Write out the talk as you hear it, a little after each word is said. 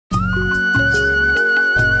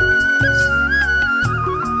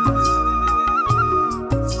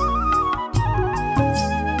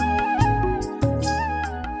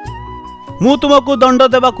मु तुमको दंड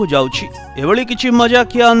देवाकू जाउछि एभली किछि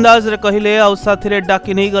मजाकिया अंदाज रे कहिले आ साथी रे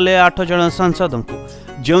डाकी नै गले 8 जण सांसदंकु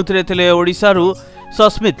जेउथिरे थिले ओडिसा रु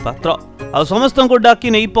सस्मित पात्र आ समस्तंकु डाकी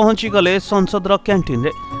नै पहुंची गले संसद रो कैंटीन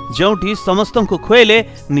रे जेउठी समस्तंकु खुएले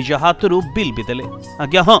निज हाथरू बिल भी देले।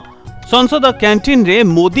 आज्ञा हां, संसद कैंटीन रे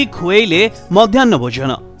मोदी खुएले मध्याह्न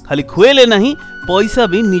भोजन, खाली खुएले नहीं पैसा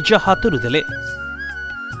भी निज हाथरू देले।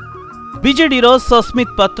 बीजेडी रो सस्मित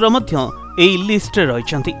पात्र मध्य एई लिस्ट रे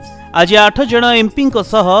रहिसंती। आज 8 जण एमपी को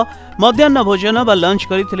सह मध्याह्न भोजन बा लंच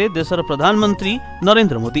करथिले देशर प्रधानमंत्री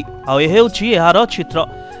नरेंद्र मोदी। आ हेउछि एहार चित्र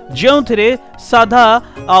जेउथिरे साधा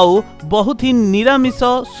आउ बहुत ही निरामिष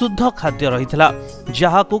शुद्ध खाद्य रहितला,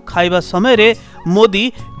 जहाकू खाइबा समय रे मोदी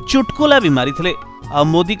चुटकुला भी मारिथिले। आ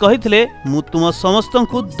मोदी कहिथिले मु तुम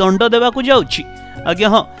समस्तंकु दंड देबाकू जाउछि। आज्ञा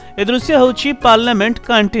हां, ए दृश्य होछि पार्लियामेंट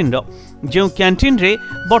कैंटीन रो, जो कैंटीन रे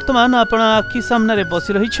वर्तमान आपण आखि सामने रे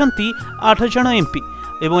बसी रहिछंती 8 जण एमपी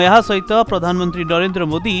एवं यह सहित प्रधानमंत्री नरेंद्र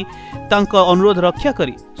मोदी तांको अनुरोध रक्षा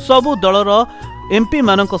करी सबु दलर एमपी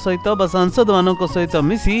मानक सहित बा सांसद मानक सहित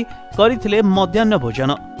मिसी करिथिले मध्याह्न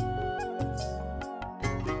भोजन।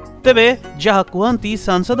 तेबे जहा कहती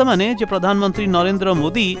सांसद माने जे प्रधानमंत्री नरेंद्र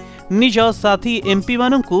मोदी निज साथी एमपी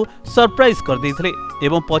मानकु सरप्राइज कर देथिले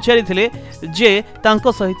एवं पचारिथिले जे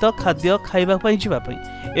तांको सहित खाद्य खाइबा पई जिबा पई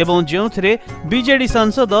एवं जेउथिरे बीजेडी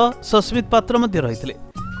सांसद सस्मित पात्र मध्य रहिथिले।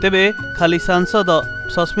 तेबे खाली सांसद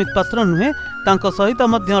सस्मित पात्र नुहे, तांको सहित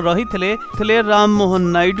मध्य रहिथिले राम मोहन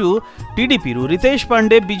नायडू टीडीपी रु, रितेश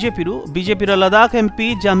पांडे बीजेपी रो Ladakh MP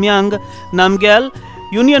Jamyang Namgyal,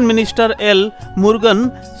 union minister L Murugan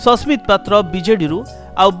Sasmit पात्र बीजेडी रु,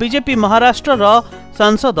 आ बीजेपी महाराष्ट्र रो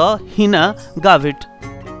सांसद Hina गाविट।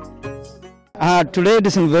 Today it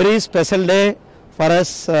is a very special day for us,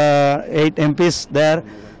 8 MPs there.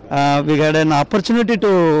 We had an opportunity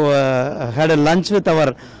to had a lunch with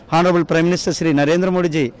our Honorable Prime Minister Shri Narendra Modi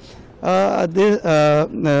ji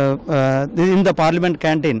in the Parliament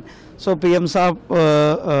canteen. So PM साहब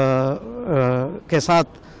के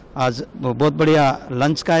साथ आज बहुत बढ़िया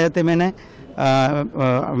lunch खाए थे मैंने।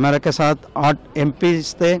 मेरे के साथ 8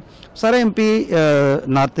 MPs थे, सारे MP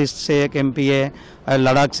नॉर्थ ईस्ट से एक MP है,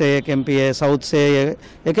 लद्दाख से एक MP है, साउथ से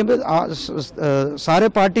एक MP, सारे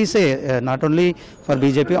पार्टी से, not only for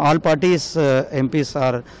BJP, all parties MPs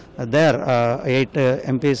are there, 8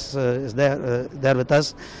 MPs is there with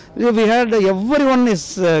us. We had everyone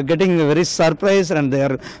is getting very surprised and they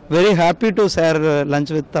are very happy to share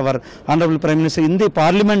lunch with our Honorable Prime Minister in the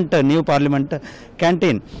Parliament, new Parliament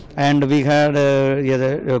canteen, and we had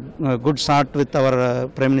a good start with our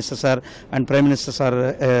Prime Minister sir, and Prime Minister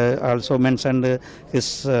sir also mentioned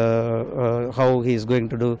his how he is going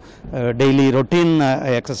to do daily routine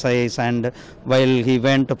exercise, and while he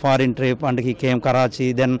went foreign trip and he came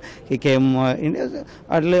Karachi, then he came in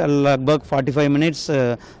about 45 minutes.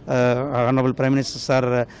 Honorable Prime Minister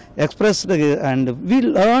sir expressed, and we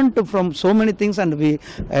learned from so many things, and we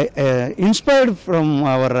inspired from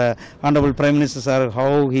our Honorable Prime Minister sir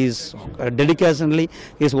how he is dedicationally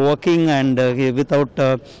is working, and he without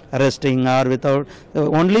resting or without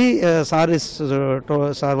only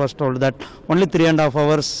sir was told that only 3.5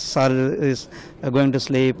 hours sir is going to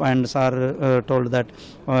sleep, and sir told that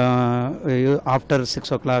after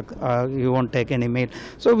 6 o'clock you won't take any meal.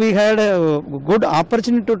 So we had a good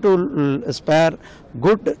opportunity to spare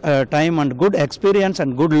good time and good experience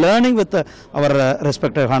and good learning with our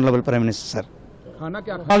respected Honorable Prime Minister sir. खाना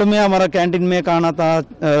क्या हाल में हमारा canteen में खाना था,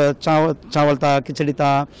 चावल था, खिचड़ी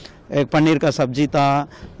था, एक पनीर का सब्जी था,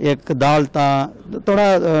 एक दाल था, थोड़ा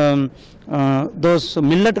 2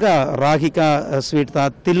 मिलेट का रागी का स्वीट था,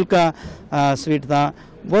 तिल का स्वीट था,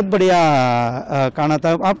 बहुत बढ़िया खाना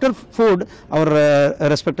था। आफ्टर फूड और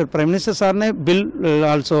रेस्पेक्टेड प्राइम मिनिस्टर सर ने बिल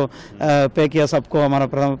आल्सो पे किया सबको, हमारा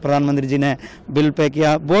प्रधानमंत्री जी ने बिल पे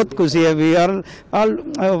किया, बहुत खुशी है। We are all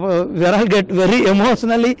get very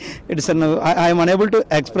emotionally, it's I am unable to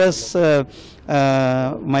express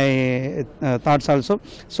my thoughts also.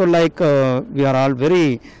 So like we are all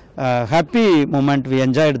very happy moment, we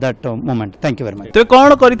enjoyed that moment. Thank you very much. तो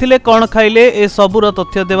कौन करिथिले कौन खाइले ए सबुर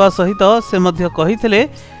तथ्य देवा सहित से मध्य कहिथिले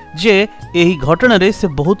जे एही घटना रे से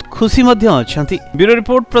बहुत खुशी मध्य अछंती। ब्यूरो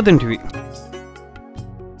रिपोर्ट प्रतिदिन टीवी।